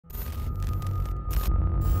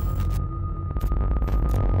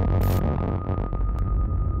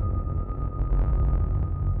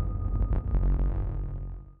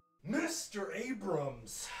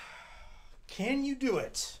Can you do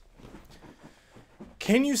it?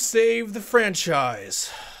 Can you save the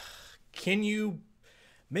franchise? Can you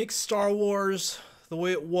make Star Wars the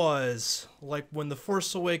way it was, like when The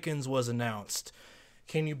Force Awakens was announced?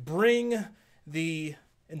 Can you bring the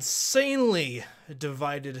insanely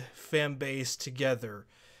divided fan base together?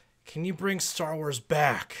 Can you bring Star Wars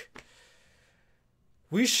back?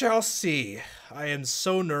 We shall see. I am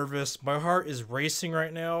so nervous. My heart is racing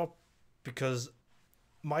right now because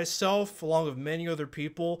myself, along with many other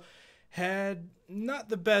people, had not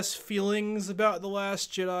the best feelings about The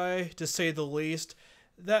Last Jedi, to say the least.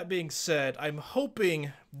 That being said, I'm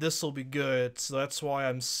hoping this will be good, so that's why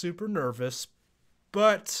I'm super nervous.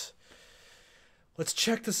 But let's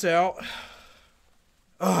check this out.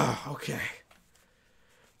 Okay.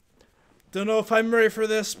 Don't know if I'm ready for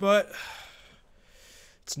this, but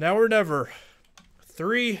it's now or never.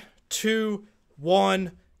 3, 2,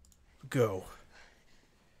 1, go.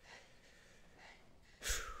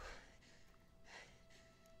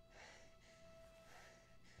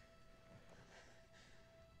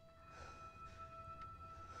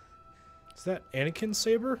 Is that Anakin's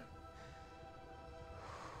saber?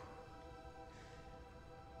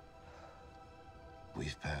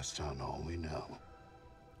 We've passed on all we know.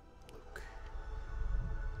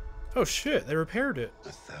 Oh shit, they repaired it.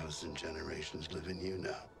 1,000 generations live in you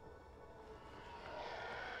now.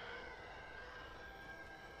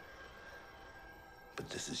 But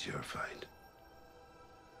this is your fight.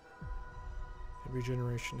 Every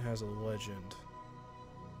generation has a legend.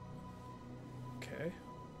 Okay.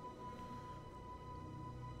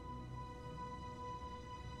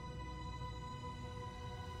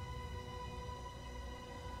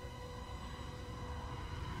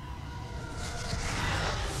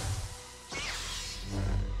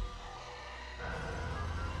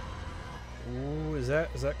 Ooh, is that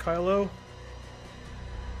Kylo?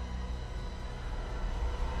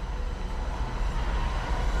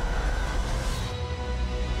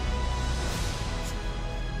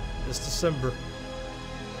 This December.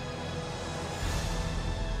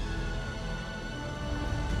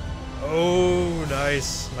 Oh,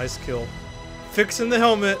 nice. Nice kill. Fixing the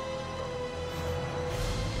helmet.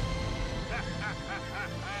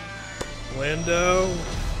 Lando.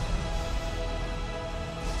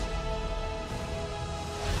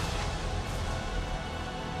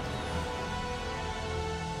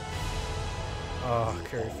 Oh,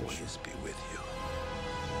 Carrie Fisher. Always be with you.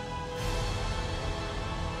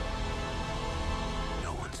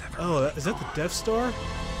 No one's ever. Oh, is that the Death Star?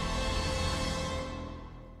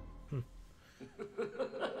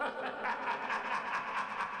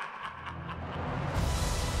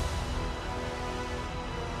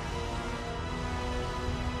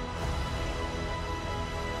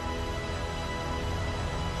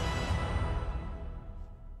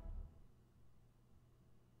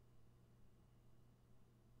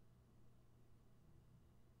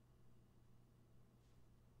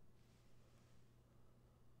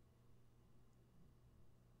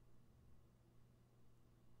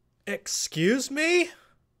 Excuse me?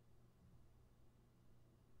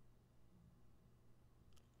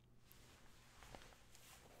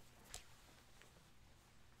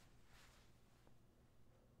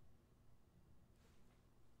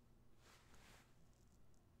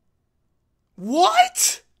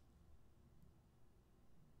 What?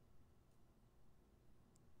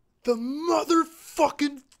 The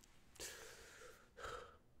motherfucking...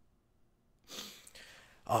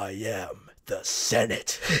 I am the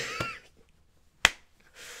Senate.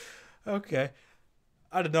 Okay.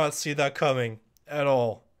 I did not see that coming at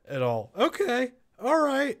all. At all. Okay.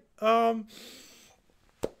 Alright. I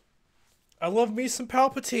love me some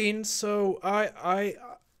Palpatine, so I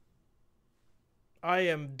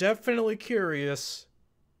am definitely curious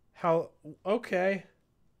how... Okay.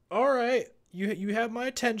 Alright. You have my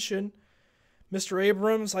attention. Mr.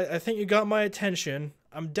 Abrams, I think you got my attention.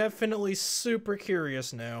 I'm definitely super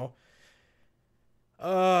curious now.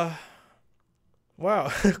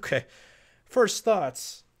 Wow. Okay. First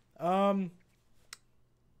thoughts. I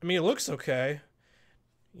mean, it looks okay.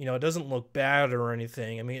 You know, it doesn't look bad or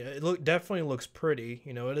anything. I mean, it definitely looks pretty.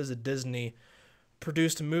 You know, it is a Disney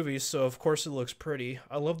produced movie, so of course it looks pretty.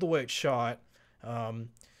 I love the way it's shot.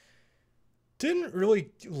 Didn't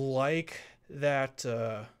really like that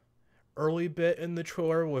early bit in the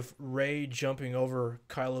trailer with Rey jumping over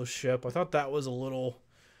Kylo's ship. I thought that was a little,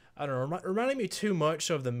 I don't know, reminded me too much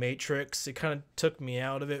of The Matrix. It kind of took me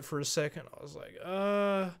out of it for a second. I was like,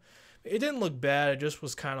 it didn't look bad. It just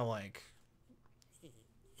was kind of like,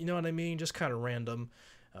 you know what I mean? Just kind of random.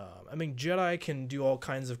 I mean, Jedi can do all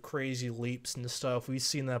kinds of crazy leaps and stuff. We've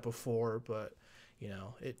seen that before, but, you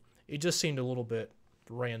know, it It just seemed a little bit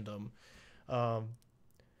random.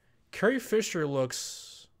 Carrie Fisher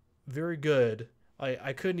looks very good.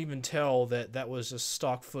 I couldn't even tell that that was just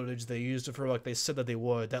stock footage they used of her like they said that they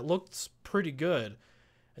would. That looked pretty good.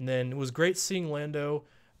 And then it was great seeing Lando,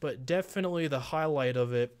 but definitely the highlight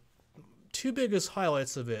of it, two biggest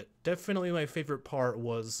highlights of it, definitely my favorite part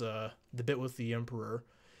was the bit with the Emperor.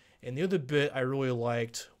 And the other bit I really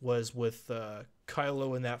liked was with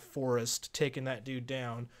Kylo in that forest taking that dude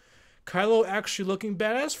down. Kylo actually looking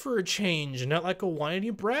badass for a change and not like a whiny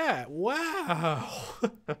brat. Wow.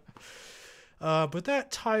 But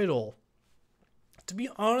that title, to be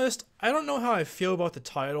honest, I don't know how I feel about the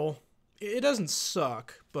title. It doesn't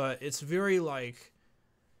suck, but it's very like,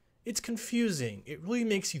 it's confusing. It really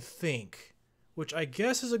makes you think, which I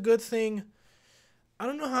guess is a good thing. I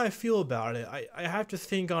don't know how I feel about it. I have to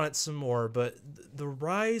think on it some more, but the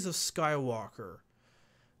Rise of Skywalker.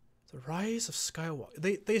 The Rise of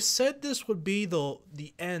Skywalker. They said this would be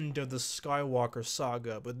the end of the Skywalker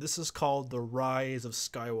saga, but this is called The Rise of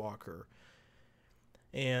Skywalker.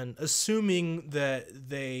 And assuming that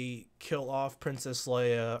they kill off Princess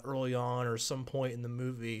Leia early on or some point in the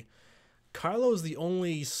movie, Kylo's the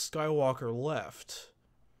only Skywalker left.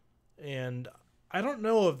 And I don't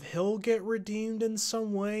know if he'll get redeemed in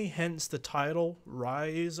some way, hence the title,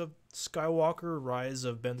 Rise of Skywalker, Rise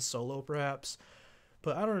of Ben Solo perhaps.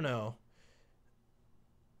 But I don't know.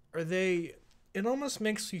 It almost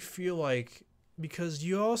makes me feel like, because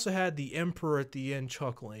you also had the Emperor at the end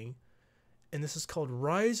chuckling, and this is called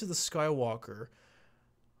Rise of the Skywalker.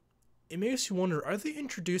 It makes you wonder, are they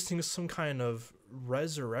introducing some kind of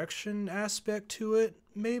resurrection aspect to it,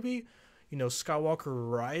 maybe? You know, Skywalker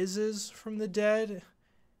rises from the dead,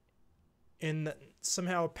 and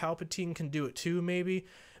somehow Palpatine can do it too, maybe?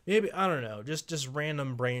 Maybe, I don't know, just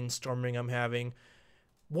random brainstorming I'm having.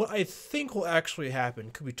 What I think will actually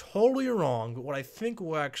happen, could be totally wrong, but what I think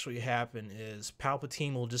will actually happen is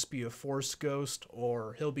Palpatine will just be a Force ghost,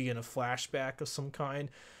 or he'll be in a flashback of some kind.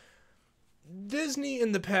 Disney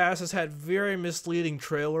in the past has had very misleading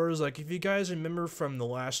trailers. Like, if you guys remember from the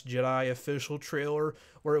Last Jedi official trailer,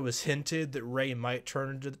 where it was hinted that Rey might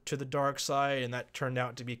turn to the dark side, and that turned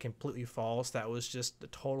out to be completely false. That was just a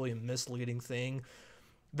totally misleading thing.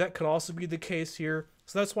 That could also be the case here.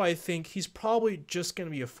 So that's why I think he's probably just going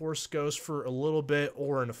to be a Force ghost for a little bit,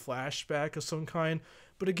 or in a flashback of some kind.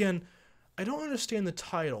 But again, I don't understand the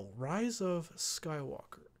title, Rise of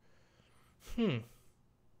Skywalker.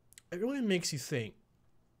 It really makes you think.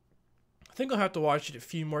 I think I'll have to watch it a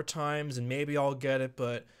few more times, and maybe I'll get it.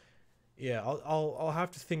 But yeah, I'll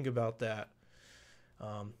have to think about that.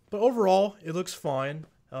 But overall, it looks fine.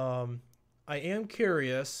 I am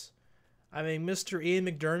curious. I mean, Mr. Ian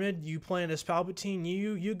McDiarmid, you playing as Palpatine,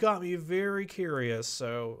 you got me very curious,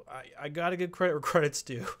 so I gotta give credit where credit's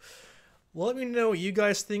due. Let me know what you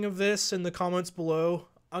guys think of this in the comments below.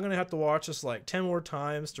 I'm gonna have to watch this like 10 more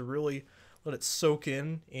times to really let it soak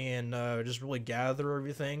in and just really gather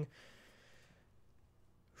everything.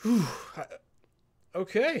 Whew.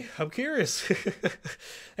 Okay, I'm curious.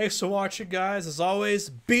 Thanks for watching, guys. As always,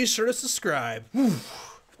 be sure to subscribe. Whew.